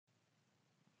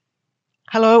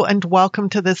Hello and welcome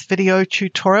to this video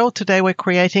tutorial. Today we're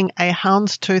creating a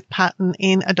houndstooth pattern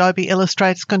in Adobe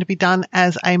Illustrator. It's going to be done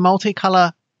as a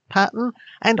multicolor pattern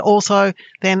and also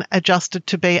then adjusted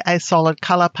to be a solid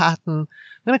color pattern.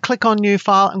 I'm going to click on New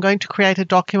File. I'm going to create a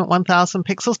document 1000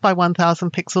 pixels by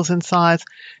 1000 pixels in size.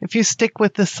 If you stick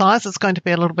with this size, it's going to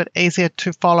be a little bit easier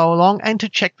to follow along and to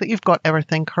check that you've got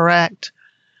everything correct.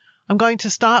 I'm going to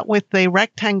start with the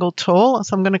rectangle tool.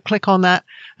 So I'm going to click on that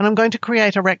and I'm going to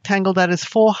create a rectangle that is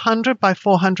 400 by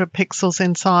 400 pixels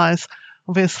in size.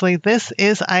 Obviously, this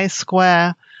is a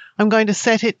square. I'm going to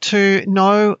set it to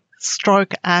no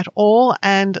stroke at all.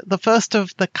 And the first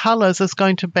of the colors is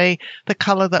going to be the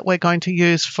color that we're going to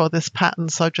use for this pattern.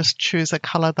 So just choose a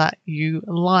color that you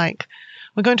like.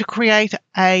 We're going to create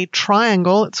a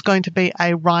triangle. It's going to be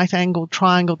a right-angled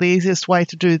triangle. The easiest way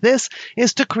to do this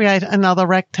is to create another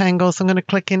rectangle. So I'm going to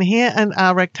click in here and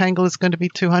our rectangle is going to be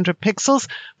 200 pixels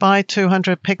by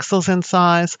 200 pixels in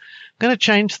size. I'm going to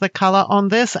change the color on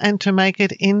this, and to make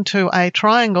it into a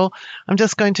triangle, I'm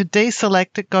just going to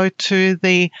deselect it, go to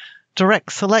the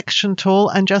direct selection tool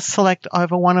and just select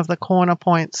over one of the corner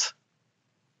points.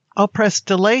 I'll press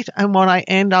delete and what I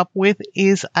end up with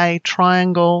is a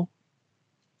triangle.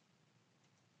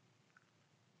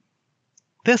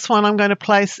 This one I'm going to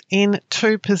place in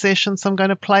two positions. I'm going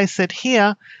to place it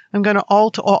here. I'm going to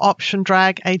Alt or Option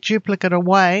drag a duplicate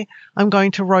away. I'm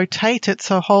going to rotate it,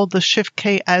 so hold the Shift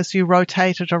key as you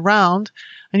rotate it around.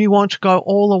 And you want to go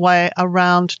all the way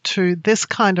around to this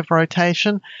kind of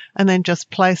rotation and then just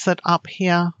place it up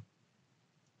here.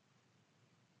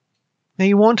 Now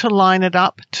you want to line it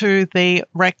up to the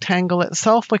rectangle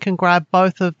itself. We can grab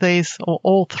both of these or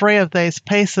all three of these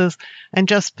pieces and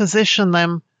just position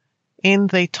them in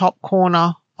the top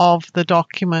corner of the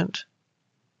document.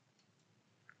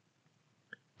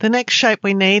 The next shape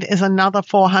we need is another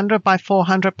 400 by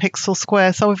 400 pixel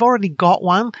square. So we've already got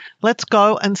one. Let's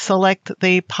go and select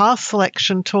the Path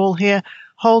Selection tool here.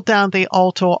 Hold down the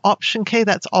Alt or Option key.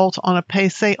 That's Alt on a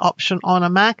PC, Option on a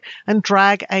Mac, and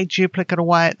drag a duplicate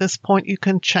away. At this point, you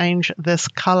can change this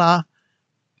color.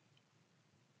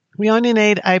 We only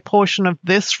need a portion of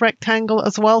this rectangle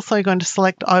as well, so you're going to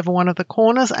select over one of the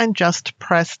corners and just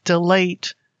press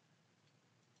delete.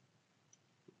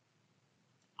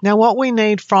 Now what we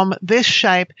need from this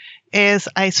shape is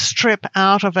a strip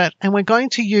out of it, and we're going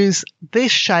to use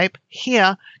this shape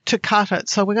here to cut it.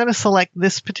 So we're going to select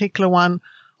this particular one,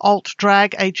 Alt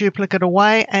drag a duplicate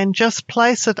away and just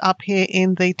place it up here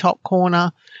in the top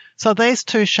corner. So these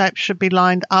two shapes should be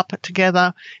lined up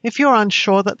together. If you're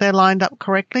unsure that they're lined up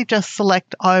correctly, just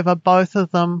select over both of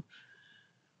them.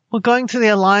 We're going to the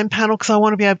Align panel because I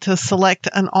want to be able to select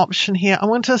an option here. I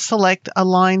want to select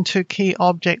Align to Key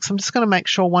Objects. I'm just going to make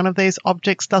sure one of these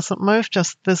objects doesn't move,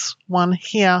 just this one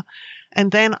here.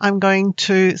 And then I'm going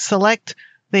to select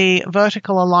the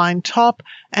vertical align top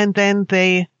and then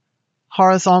the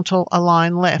horizontal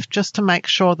align left, just to make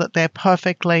sure that they're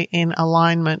perfectly in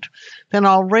alignment. Then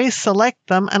I'll reselect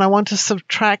them and I want to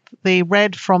subtract the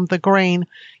red from the green.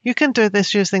 You can do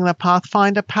this using the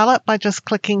Pathfinder palette by just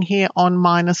clicking here on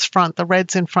minus front. The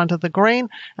red's in front of the green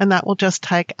and that will just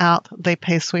take out the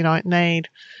piece we don't need.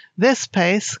 This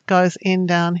piece goes in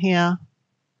down here.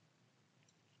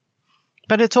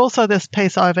 But it's also this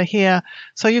piece over here.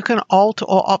 So you can Alt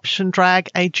or Option drag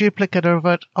a duplicate of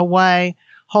it away.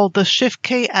 Hold the Shift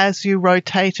key as you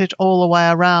rotate it all the way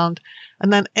around,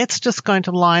 and then it's just going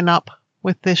to line up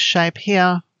with this shape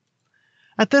here.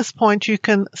 At this point, you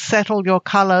can settle your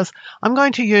colors. I'm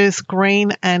going to use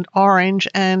green and orange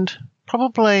and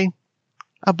probably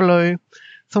a blue.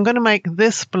 So I'm going to make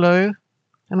this blue,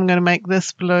 and I'm going to make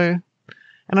this blue,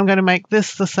 and I'm going to make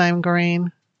this the same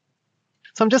green.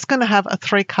 So I'm just going to have a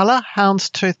 3-color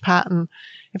houndstooth pattern.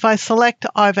 If I select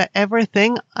over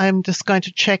everything, I'm just going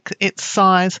to check its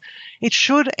size. It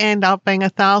should end up being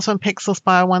 1000 pixels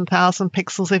by 1000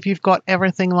 pixels if you've got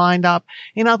everything lined up.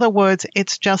 In other words,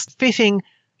 it's just fitting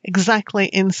exactly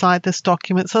inside this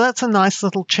document. So that's a nice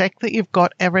little check that you've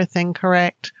got everything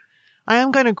correct. I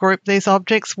am going to group these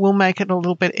objects. We'll make it a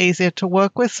little bit easier to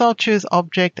work with. So I'll choose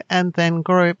Object and then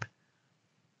Group.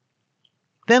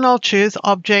 Then I'll choose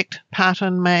Object,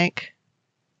 Pattern, Make.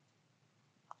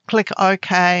 Click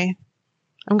OK.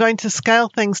 I'm going to scale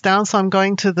things down, so I'm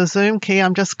going to the Zoom key.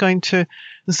 I'm just going to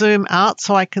zoom out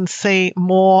so I can see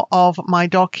more of my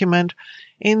document.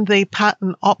 In the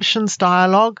Pattern Options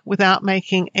dialog, without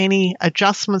making any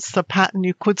adjustments to the pattern,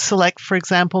 you could select, for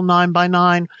example, 9 by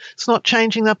 9. It's not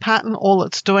changing the pattern. All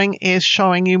it's doing is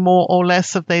showing you more or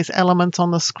less of these elements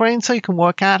on the screen so you can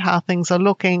work out how things are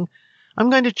looking. I'm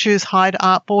going to choose Hide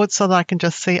Artboard so that I can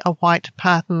just see a white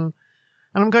pattern.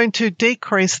 And I'm going to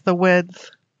decrease the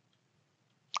width.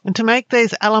 And to make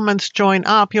these elements join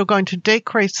up, you're going to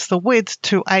decrease the width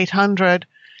to 800.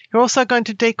 You're also going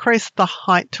to decrease the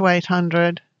height to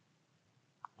 800.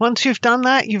 Once you've done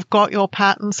that, you've got your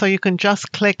pattern, so you can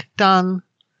just click Done.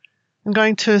 I'm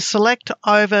going to select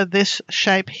over this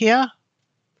shape here.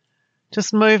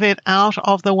 Just move it out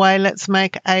of the way. Let's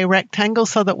make a rectangle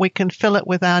so that we can fill it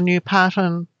with our new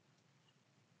pattern.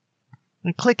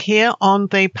 And click here on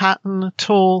the pattern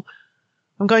tool.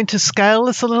 I'm going to scale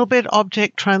this a little bit.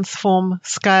 Object, transform,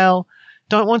 scale.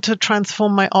 Don't want to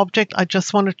transform my object. I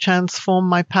just want to transform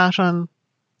my pattern.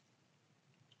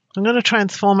 I'm going to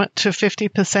transform it to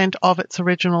 50% of its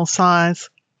original size.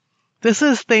 This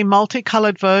is the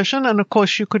multicolored version, and of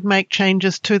course you could make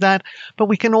changes to that, but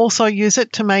we can also use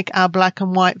it to make our black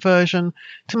and white version.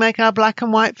 To make our black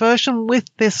and white version with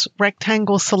this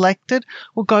rectangle selected,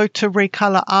 we'll go to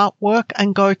Recolor Artwork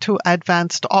and go to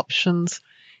Advanced Options.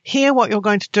 Here what you're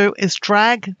going to do is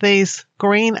drag these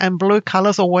green and blue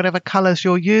colors, or whatever colors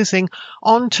you're using,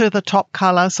 onto the top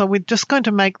color. So we're just going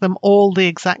to make them all the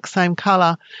exact same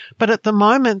color. But at the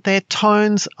moment, they're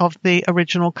tones of the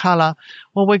original color.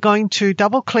 Well, we're going to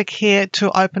double click here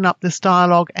to open up this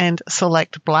dialog and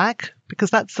select black,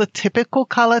 because that's the typical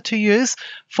color to use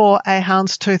for a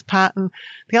houndstooth pattern.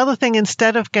 The other thing,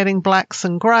 instead of getting blacks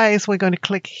and grays, we're going to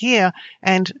click here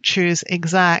and choose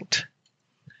exact.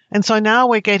 And so now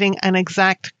we're getting an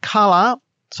exact color.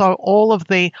 So all of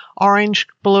the orange,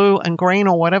 blue, and green,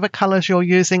 or whatever colors you're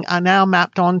using, are now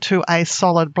mapped onto a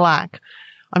solid black.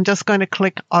 I'm just going to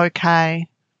click OK.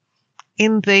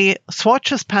 In the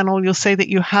swatches panel, you'll see that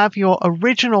you have your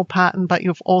original pattern, but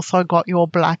you've also got your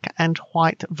black and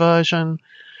white version.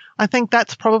 I think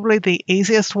that's probably the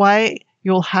easiest way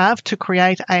you'll have to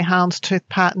create a houndstooth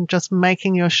pattern, just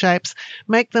making your shapes,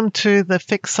 make them to the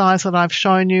fixed size that I've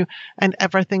shown you, and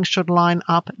everything should line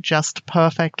up just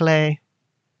perfectly.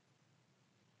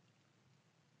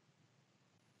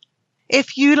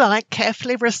 If you like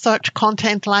carefully researched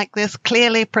content like this,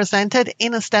 clearly presented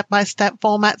in a step-by-step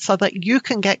format so that you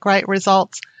can get great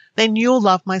results, then you'll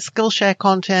love my Skillshare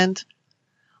content.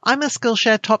 I'm a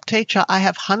Skillshare top teacher. I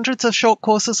have hundreds of short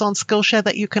courses on Skillshare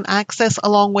that you can access,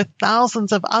 along with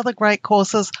thousands of other great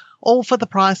courses, all for the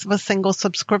price of a single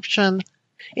subscription.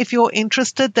 If you're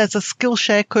interested, there's a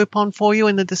Skillshare coupon for you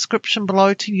in the description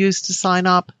below to use to sign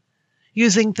up.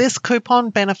 Using this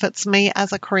coupon benefits me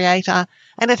as a creator,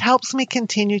 and it helps me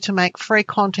continue to make free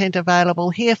content available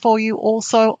here for you,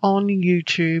 also on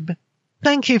YouTube.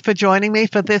 Thank you for joining me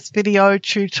for this video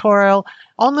tutorial.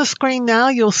 On the screen now,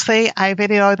 you'll see a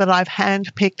video that I've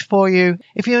hand-picked for you.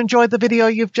 If you enjoyed the video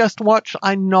you've just watched,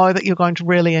 I know that you're going to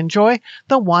really enjoy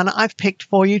the one I've picked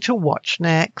for you to watch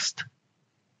next.